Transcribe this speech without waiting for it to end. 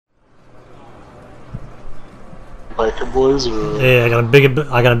biker boys or? Yeah, I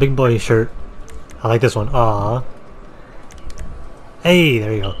got a big boy shirt. I like this one. Aww. Hey,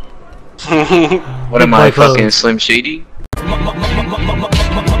 there you go. What am I, fucking Slim Shady?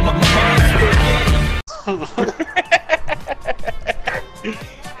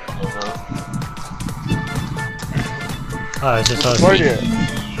 It's just us. Where the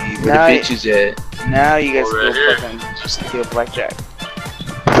bitches at? Now you guys right go here. fucking just kill blackjack.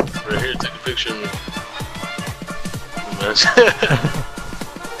 Right here, take a picture of me.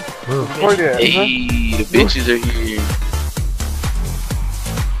 Hey, the bitches are here.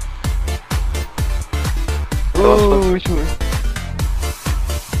 Ooh, should we?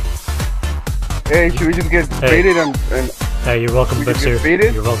 Hey, should we just get baited and Hey, you're welcome, we just Bixer. get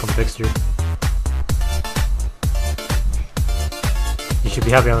baited? You're welcome, Bixer. You should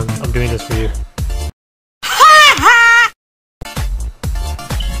be happy I'm doing this for you.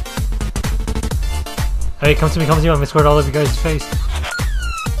 Hey, come to me, I'm gonna squirt all over you guys' face.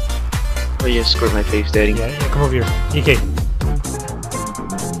 Oh yeah, squirt my face, daddy. Yeah, come over here. EK.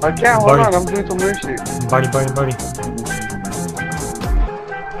 I can't, hold on, I'm doing some weird shit. Barney.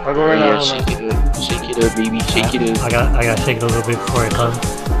 I'll go right Yeah, now, shake it up, baby, shake it up. I gotta shake it a little bit before it comes.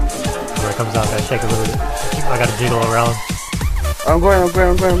 Before it comes out, I gotta shake it a little bit. I gotta jiggle around. I'm going,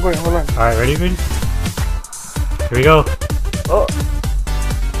 hold on. Alright, ready? Here we go. Oh.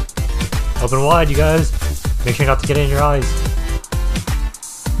 Open wide, you guys. Make sure not to get it in your eyes.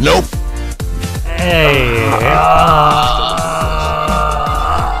 Nope. Hey.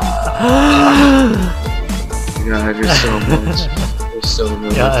 God, there's so much. There's so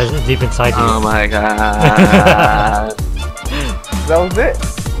much. Yeah, it's deep inside you. Oh my god. That was it.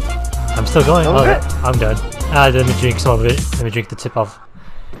 I'm still going. That was it. I'm done. Let me drink some of it. Let me drink the tip off.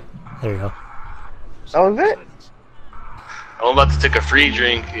 There you go. That was it. I'm about to take a free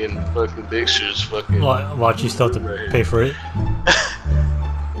drink and fucking Bixer's fucking. Watch, you still have to pay for it.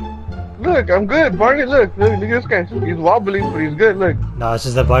 Look, I'm good, Barney. Look at this guy. He's wobbly, but he's good. Look. No, it's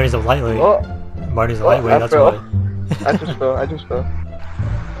just that Barney's a lightweight. Oh. Barney's a lightweight. That's fell. why. I just fell. I just fell.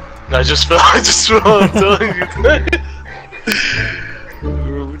 I'm telling you.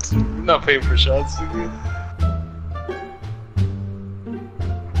 We're not paying for shots again.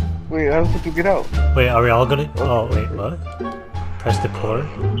 Wait, how does it get out? Wait, are we all gonna? Oh wait, what? Press the pour.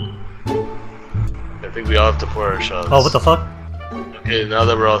 I think we all have to pour our shots. Oh, what the fuck? Okay, now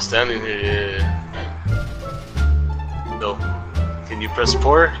that we're all standing here, yeah. No. Can you press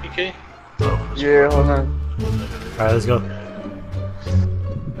pour, EK? Oh, Yeah, hold on. Alright, let's go.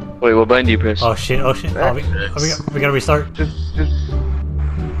 Wait, what button do you press? Oh shit, oh, we gotta restart. Just.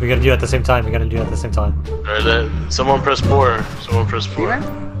 We gotta do it at the same time. Alright, someone press pour.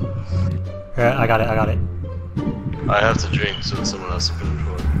 Alright, I got it. I have to drink, so someone else is gonna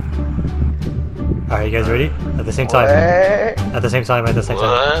pour. Alright, you guys ready? At the same time. Hey. At the same time.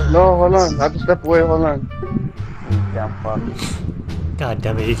 What? No, hold on. I have to step away. Hold on. Damn fuck. God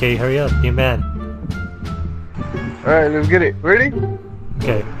damn it, EK, hurry up, be a man. Alright, let's get it. Ready?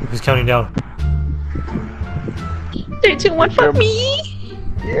 Okay, who's counting down? 3, 2, 1 for me!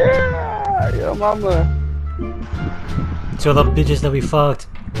 Yeah, yo mama. Two of the bitches that we fucked.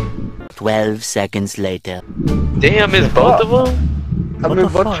 12 seconds later. Damn, it's both of them? I'm What in the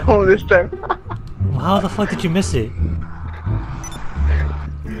fuck? Butchon this time. How the fuck did you miss it?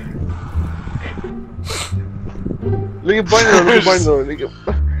 Look at Barney though. Look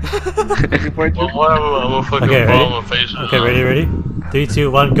at Barney. I'm gonna fucking Okay, ball ready? my face. Okay, ready? 3,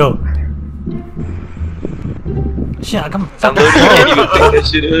 2, 1, go. Shit, I come I'm fucking looking at you to pick that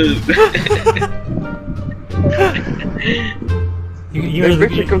shit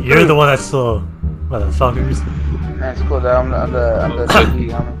up. You're the one that's slow. Motherfuckers. That's cool. I'm the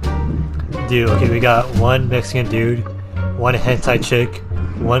tricky. Dude, okay, we got one Mexican dude, one hentai chick,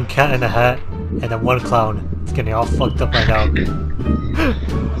 one cat in a hat, and then one clown. It's getting all fucked up right now.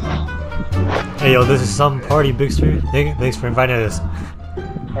 Hey yo, this is some party, Bigster. Thanks for inviting us.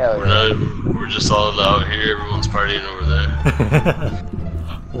 Hell yeah. We're just all out here. Everyone's partying over there.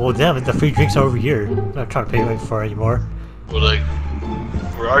 Well, damn, the free drinks are over here. I'm not trying to pay for it anymore. We're like,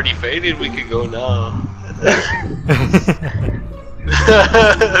 we're already faded. We could go now.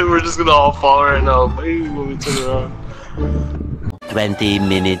 We're just gonna all fall right now, baby, when we turn around. 20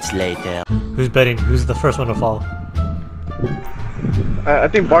 minutes later. Who's betting? Who's the first one to fall? I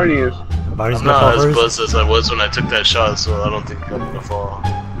think Barney is. Barney's I'm gonna not fall as first? buzzed as I was when I took that shot, so I don't think I'm gonna fall.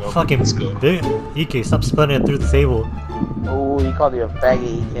 Nope, Fucking let's go. big. EK, stop splitting it through the table. Oh, he called you a faggot,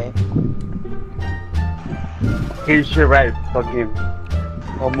 EK. He's shit right, fucking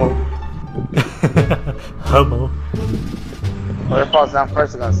homo. Homo. Whoever falls down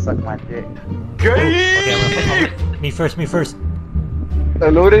first is gonna suck my dick. Okay, me first.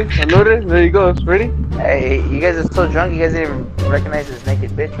 Unloaded. There you go. Ready? Hey, you guys are so drunk, you guys didn't even recognize this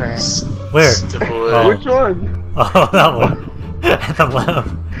naked bitch right here. Where? Step away. Oh. Which one? Oh, that one. At the left.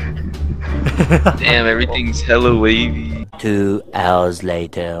 Damn, everything's hella wavy. 2 hours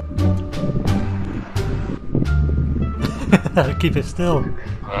later. Keep it still.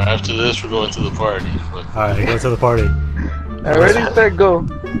 Alright, after this, we're going to the party. Alright, go to the party. Ready, set, go.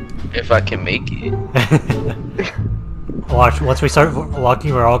 If I can make it. Watch, once we start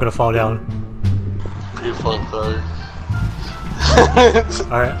walking, we're all gonna fall down. Pretty fun card.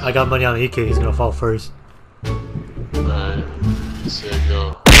 Alright, I got money on EK, he's gonna fall first. Alright, set,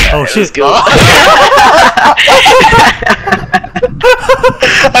 go. Oh shit! Go. I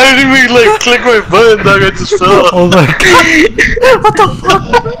didn't even like click my button, dog. I just fell. Oh my god! What the fuck?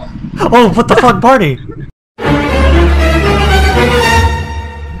 Oh, what the fuck, Barney?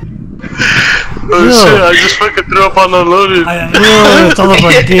 Oh shit! I just fucking threw up on Unloaded. It's all over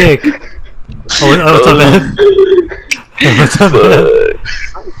my dick. Oh, what's up, man? What's up, man?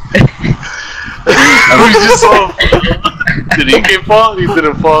 We just saw. Did he get fall? He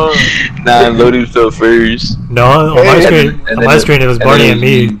didn't fall. Nah, Unloaded fell first. No, on my screen it was Barney and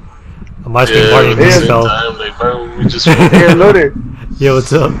me. On my screen, Barney and me fell. Like, bro, we just Hey, Unloaded. Yo,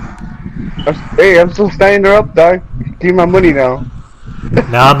 what's up? Hey, I'm still standing her up, dog. Give me my money now.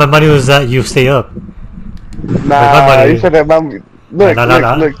 Nah, my money was that you stay up. Nah, you said that my money. Look,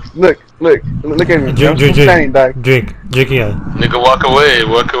 Nah. look at me. Drink, I'm still standing, dog. Drink, yeah. Nigga, walk away.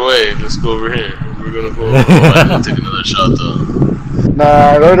 Let's go over here. We're gonna go. I'm gonna take another shot though.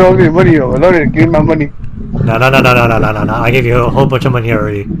 Nah, don't owe me money, yo. Unloaded, give me my money. No. I gave you a whole bunch of money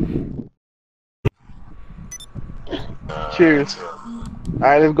already. Cheers.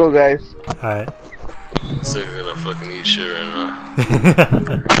 Alright, let's go, guys. Alright. This nigga gonna fucking eat shit right now.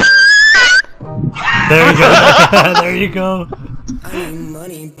 There you go. There you go. I need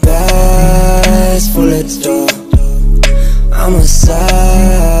money bags full of dough. I'm a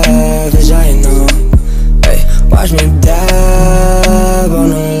savage, I know. Hey, watch me